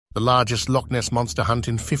The largest Loch Ness monster hunt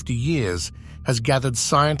in 50 years has gathered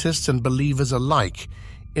scientists and believers alike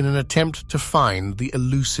in an attempt to find the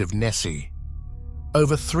elusive Nessie.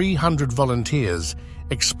 Over 300 volunteers,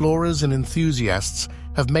 explorers and enthusiasts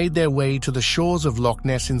have made their way to the shores of Loch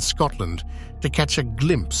Ness in Scotland to catch a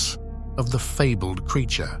glimpse of the fabled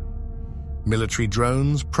creature. Military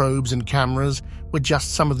drones, probes and cameras were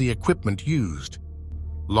just some of the equipment used.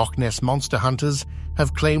 Loch Ness monster hunters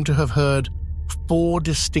have claimed to have heard 4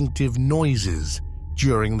 distinctive noises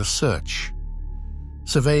during the search.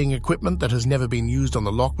 Surveying equipment that has never been used on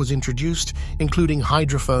the loch was introduced, including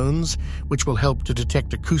hydrophones, which will help to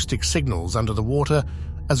detect acoustic signals under the water,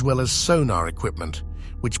 as well as sonar equipment,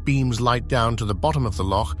 which beams light down to the bottom of the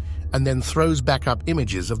loch and then throws back up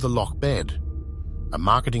images of the loch bed. A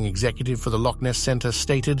marketing executive for the Loch Ness Centre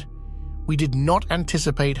stated, "We did not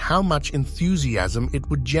anticipate how much enthusiasm it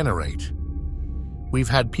would generate. We've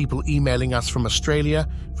had people emailing us from Australia,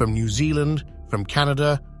 from New Zealand, from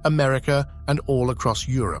Canada, America, and all across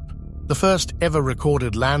Europe." The first ever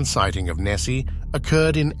recorded land sighting of Nessie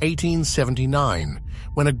occurred in 1879,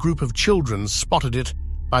 when a group of children spotted it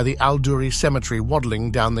by the Alduri Cemetery waddling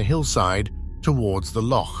down the hillside towards the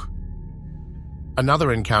loch.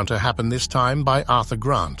 Another encounter happened this time by Arthur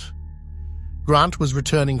Grant. Grant was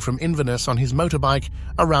returning from Inverness on his motorbike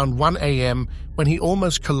around 1 a.m. when he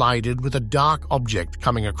almost collided with a dark object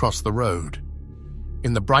coming across the road.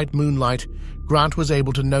 In the bright moonlight, Grant was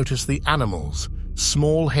able to notice the animals: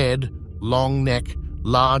 small head, long neck,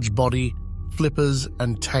 large body, flippers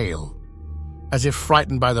and tail. As if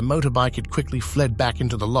frightened by the motorbike, it quickly fled back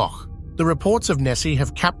into the loch. The reports of Nessie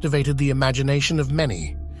have captivated the imagination of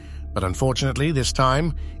many, but unfortunately this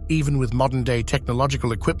time, even with modern-day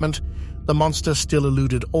technological equipment, the monster still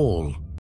eluded all